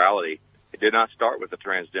of immorality. It did not start with the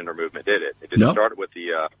transgender movement, did it? It didn't start with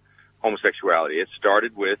the homosexuality. It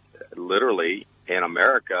started with, literally, in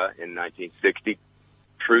America in 1960,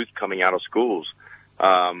 truth coming out of schools.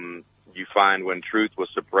 You find when truth was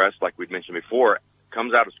suppressed, like we'd mentioned before,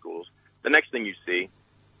 comes out of schools. The next thing you see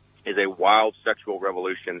is a wild sexual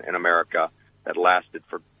revolution in America that lasted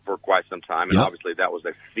for quite some time. And obviously that was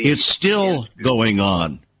a feat. It's still going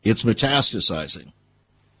on. It's metastasizing.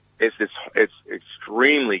 It's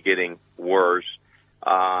extremely getting worse.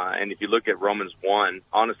 And if you look at Romans 1,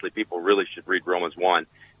 honestly, people really should read Romans 1,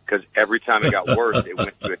 because every time it got worse, it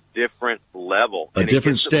went to a different level. A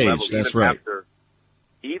different stage, that's right.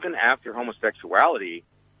 Even after homosexuality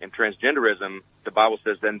and transgenderism, the Bible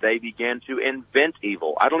says then they began to invent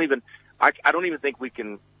evil. I don't even think we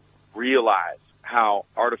can realize how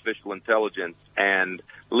artificial intelligence and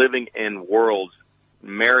living in worlds,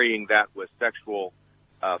 marrying that with sexual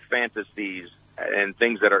fantasies and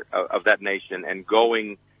things that are of that nation, and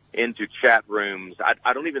going into chat rooms.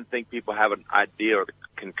 I don't even think people have an idea or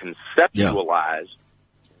can conceptualize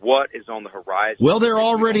what is on the horizon. Well, they're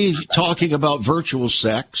already talking about virtual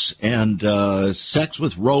sex and sex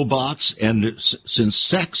with robots. And since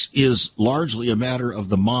sex is largely a matter of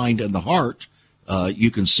the mind and the heart,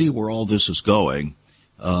 you can see where all this is going.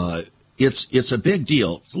 It's a big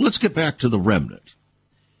deal. So let's get back to the remnant.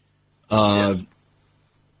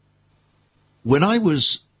 When I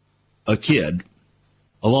was a kid,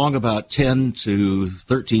 along about 10 to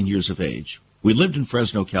 13 years of age, we lived in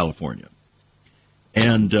Fresno, California.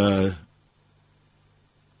 And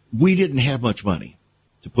we didn't have much money,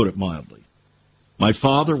 to put it mildly. My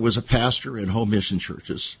father was a pastor in home mission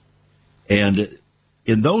churches. And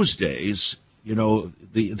in those days,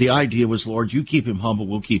 the idea was, Lord, you keep him humble,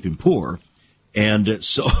 we'll keep him poor. And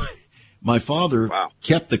so my father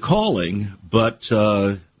kept the calling, but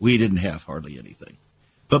we didn't have hardly anything.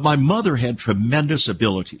 But my mother had tremendous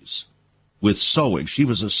abilities with sewing. She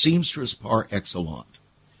was a seamstress par excellence.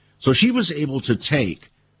 So she was able to take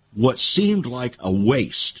what seemed like a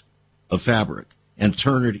waste of fabric and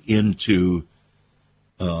turn it into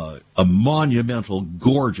a monumental,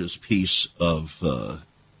 gorgeous piece of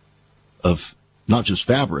not just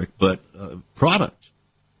fabric, but product.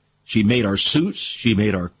 She made our suits, she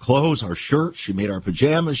made our clothes, our shirts, she made our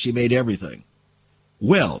pajamas, she made everything.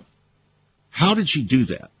 Well, how did she do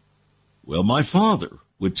that? Well, my father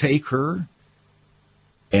would take her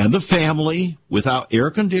and the family, without air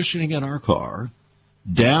conditioning in our car,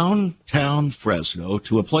 downtown Fresno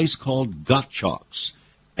to a place called Gottschalk's,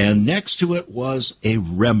 and next to it was a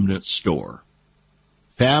remnant store,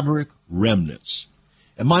 fabric remnants.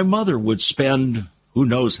 And my mother would spend who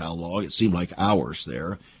knows how long, it seemed like hours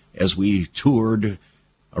there, as we toured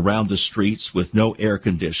around the streets with no air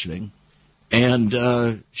conditioning.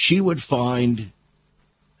 And she would find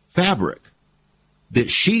fabric that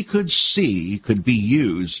she could see could be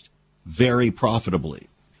used very profitably.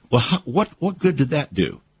 Well, what good did that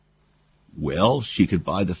do? Well, she could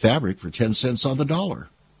buy the fabric for 10 cents on the dollar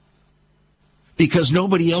because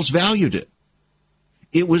nobody else valued it.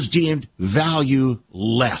 It was deemed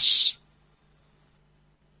valueless.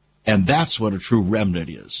 And that's what a true remnant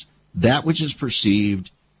is. That which is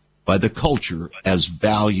perceived by the culture as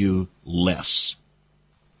valueless.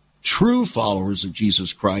 True followers of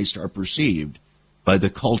Jesus Christ are perceived by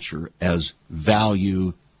the culture as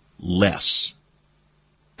valueless.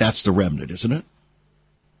 That's the remnant, isn't it?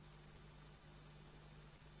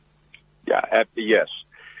 Yeah, yes.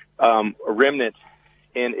 A remnant,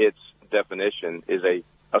 in its definition, is a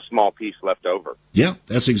small piece left over. Yeah,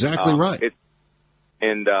 that's exactly right.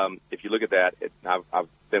 If you look at that, I've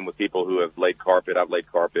been with people who have laid carpet. I've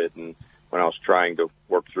laid carpet, and when I was trying to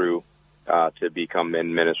work through to become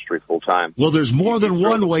in ministry full time. Well, there's more than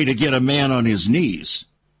one way to get a man on his knees,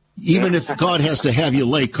 even if God has to have you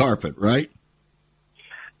lay carpet, right?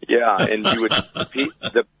 Yeah, and you would.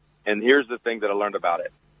 And here's the thing that I learned about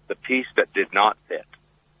it: the piece that did not fit.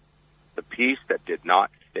 The piece that did not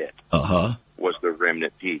fit was the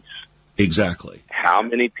remnant piece. Exactly. How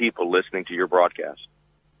many people listening to your broadcast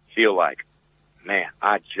feel like, man,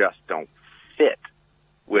 I just don't fit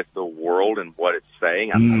with the world and what it's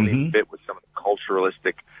saying? I don't even fit with some of the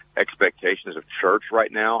culturalistic expectations of church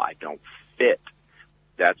right now. I don't fit.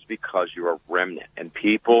 That's because you're a remnant. And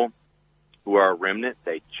people who are a remnant,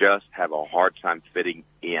 they just have a hard time fitting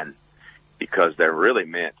in because they're really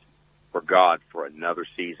meant for God for another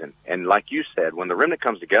season. And like you said, when the remnant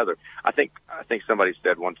comes together, I think somebody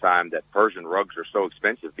said one time that Persian rugs are so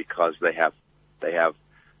expensive because they have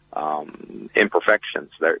imperfections.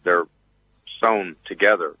 They're sewn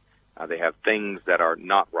together. They have things that are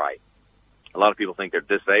not right. A lot of people think they're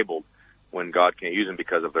disabled when God can't use them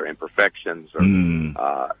because of their imperfections or things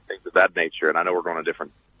of that nature. And I know we're going a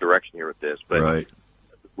different direction here with this, but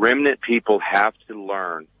remnant people have to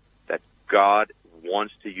learn that God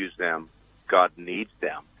wants to use them. God needs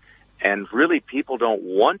them. And really, people don't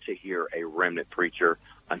want to hear a remnant preacher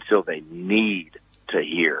until they need to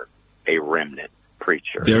hear a remnant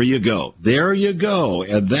preacher. There you go. There you go.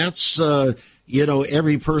 And that's,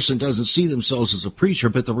 every person doesn't see themselves as a preacher,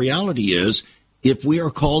 but the reality is, if we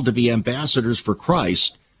are called to be ambassadors for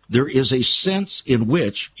Christ, there is a sense in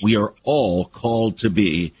which we are all called to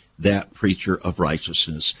be that preacher of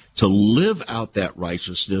righteousness, to live out that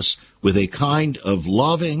righteousness with a kind of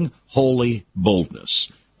loving, holy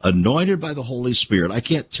boldness, anointed by the Holy Spirit. I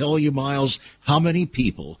can't tell you, Myles, how many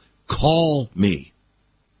people call me,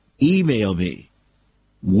 email me,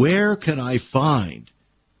 where can I find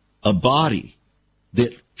a body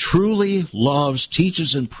that truly loves,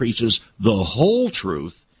 teaches, and preaches the whole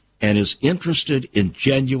truth and is interested in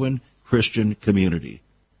genuine Christian community?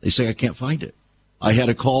 They say, I can't find it. I had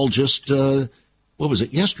a call just,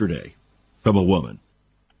 yesterday from a woman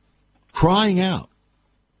crying out.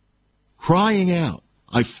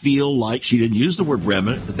 I feel like she didn't use the word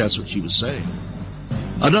remnant, but that's what she was saying.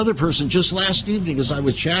 Another person just last evening as I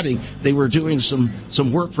was chatting, they were doing some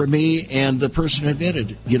work for me, and the person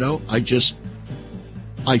admitted,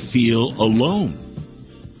 I feel alone.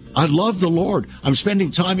 I love the Lord. I'm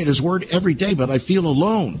spending time in His Word every day, but I feel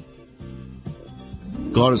alone.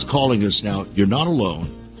 God is calling us now. You're not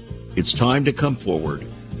alone. It's time to come forward.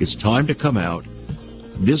 It's time to come out.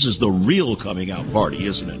 This is the real coming out party,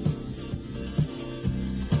 isn't it?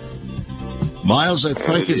 Myles, I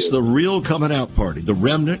think it's the real coming out party. The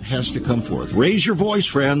remnant has to come forth. Raise your voice,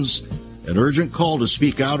 friends. An urgent call to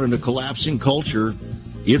speak out in a collapsing culture.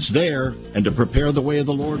 It's there, and to prepare the way of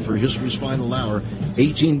the Lord for history's final hour.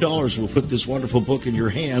 $18 will put this wonderful book in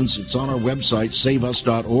your hands. It's on our website,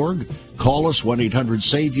 saveus.org. Call us,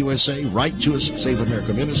 1-800-SAVE-USA. Write to us at Save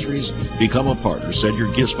America Ministries. Become a partner. Send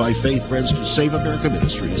your gifts by faith, friends, to Save America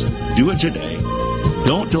Ministries. Do it today.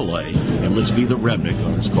 Don't delay, and let's be the remnant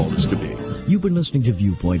God has called us to be. You've been listening to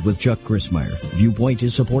Viewpoint with Chuck Chrismeyer. Viewpoint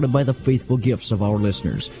is supported by the faithful gifts of our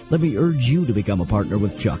listeners. Let me urge you to become a partner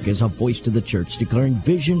with Chuck as a voice to the church declaring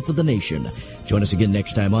vision for the nation. Join us again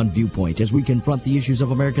next time on Viewpoint as we confront the issues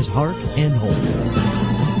of America's heart and home.